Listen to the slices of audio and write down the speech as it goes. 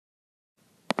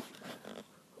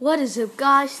What is up,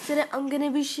 guys? Today I'm gonna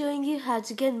be showing you how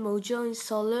to get Mojo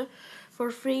Installer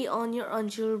for free on your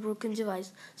unjailbroken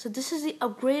device. So this is the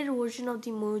upgraded version of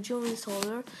the Mojo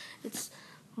Installer. It's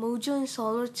Mojo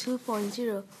Installer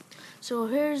 2.0. So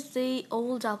here's the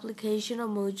old application of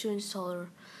Mojo Installer.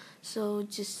 So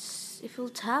just if you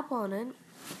tap on it,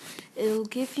 it'll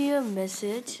give you a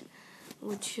message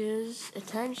which is,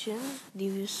 attention,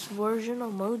 this version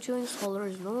of Mojo Installer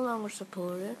is no longer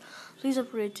supported. Please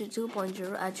upgrade to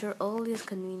 2.0 at your earliest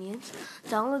convenience.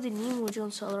 Download the new Mojo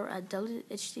Installer at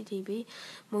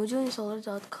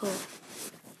http://mojoinstaller.co.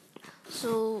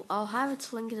 So I'll have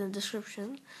its link in the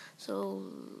description. So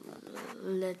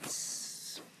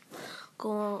let's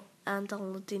go and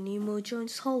download the new Mojo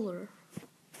Installer.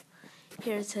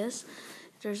 Here it is.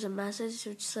 There's a message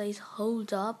which says,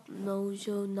 "Hold up,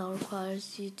 Mojo now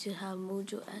requires you to have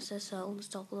Mojo SSL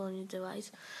installed on your device."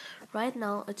 Right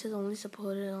now, it is only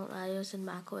supported on iOS and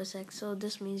Mac OS X, so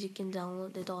this means you can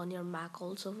download it on your Mac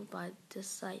also by this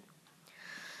site.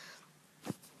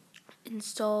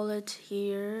 Install it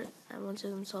here, and once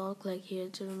it's installed, click here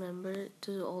to remember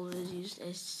to always use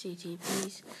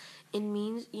HTTPs. It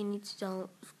means you need to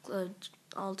download.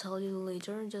 I'll tell you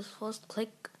later. Just first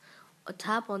click or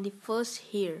tap on the first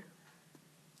here.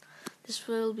 This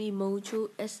will be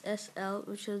Mojo SSL,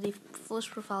 which is the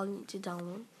first profile you need to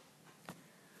download.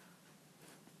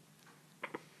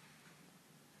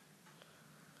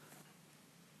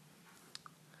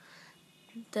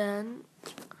 Then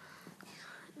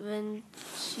when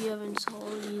you have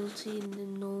installed, you'll see the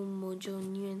no Mojo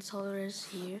new installer is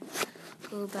here.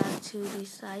 Go back to the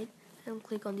site and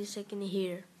click on the second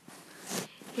here.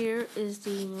 Here is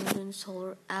the Mojo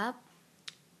Installer app.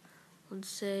 Let's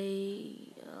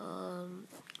say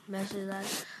message that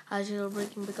as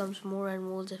jailbreaking becomes more and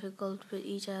more difficult with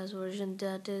each iOS version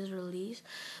that is released,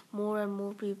 more and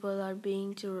more people are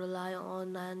beginning to rely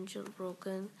on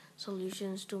non-jailbroken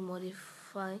solutions to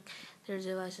modify their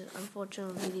devices.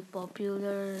 Unfortunately, the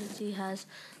popularity has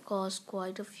caused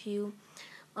quite a few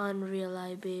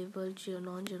unreliable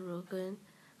non-jailbroken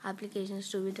applications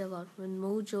to be developed. With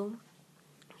Mojo,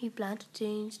 we plan to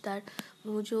change that.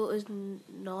 Mojo is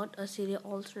not a serial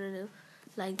alternative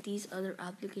like these other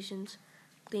applications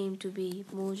claim to be.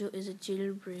 Mojo is a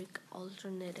jailbreak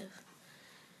alternative.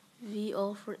 We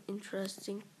offer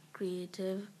interesting,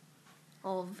 creative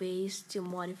ways to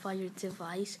modify your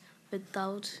device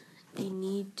without the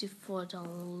need for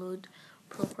download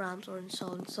programs or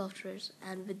installing softwares,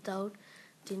 and without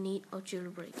the need of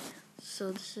jailbreak.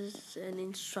 So this is an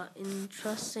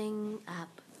interesting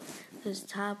app. Just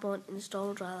tap on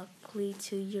install directly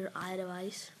to your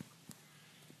iDevice.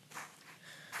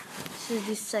 This is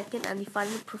the second and the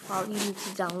final profile you need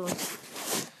to download.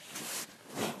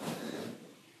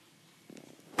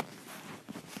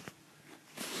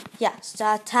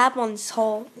 So tap on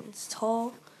install,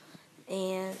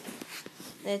 and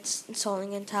it's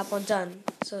installing, and tap on done.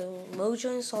 So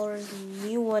Mojo Installer's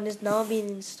new one is now being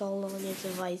installed on your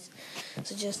device.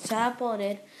 So just tap on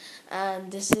it,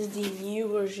 and this is the new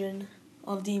version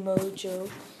of the Mojo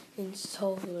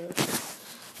Installer.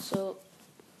 So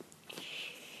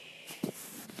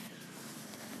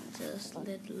just let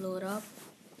it load up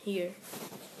here.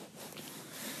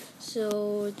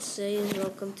 So it says,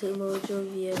 "Welcome to Mojo.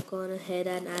 We have gone ahead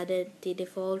and added the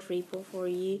default repo for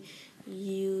you,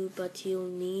 but you'll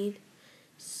need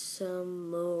some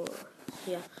more."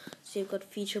 So you've got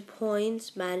feature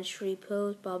points, manage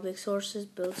repos, public sources,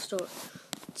 build store.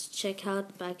 Let's check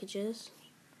out packages,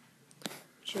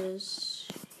 which is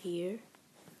here.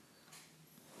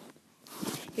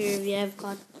 Here we have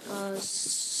got a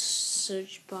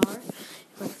search bar.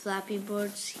 Got Flappy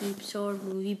Bird, Sleep Store,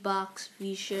 Movie Box,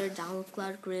 VShare, Download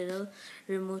Cloud, Gradle,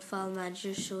 Remote File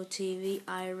Manager, Show TV,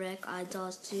 iRec,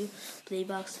 iDOS2,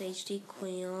 Playbox HD,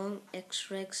 Quayong,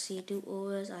 Xrec, C2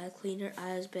 OS, iCleaner,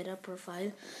 iOS Beta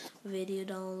Profile, Video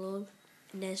Download,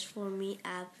 Nest for Me,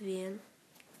 App VM,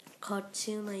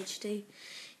 Cartoon HD,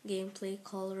 Gameplay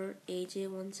Color,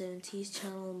 AJ170's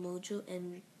channel, Mojo,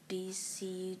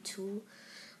 NBCU2,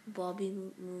 Bobby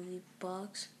Movie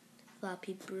Box,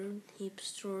 Flappy Bird, Heap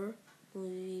Store,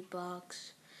 Movie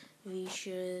Box,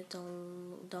 VShare,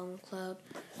 Download,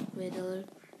 Gradle,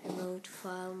 Remote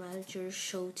File Manager,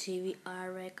 Show TV,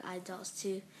 iRec,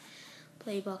 iDOS2,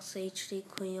 Playbox HD,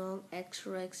 Quayong,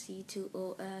 Xrec, C2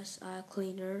 OS,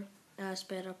 iCleaner, iOS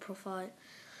Beta Profile,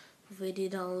 Video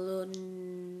Download,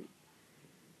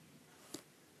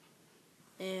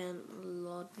 and a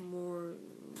lot more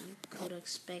you could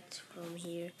expect from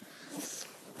here.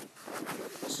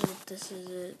 So this is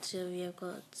it. So we have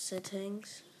got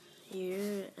settings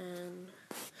here, and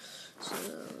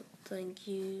so thank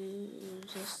you.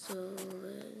 Just to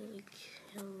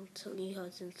tell you how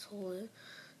to install it.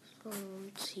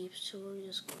 Tips, or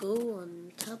just go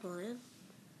on tap on it,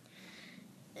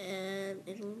 and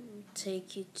it'll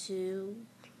take you to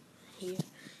here.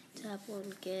 Tap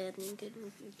on get and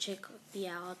check the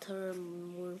author,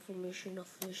 more information of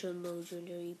official Mojo in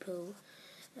the repo,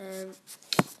 and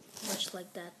much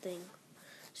like that thing.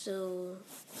 So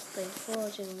thanks for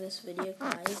watching this video,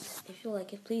 guys. If you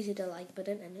like it, please hit the like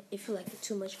button, and if you like it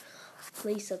too much,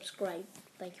 please subscribe.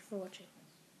 Thank you for watching.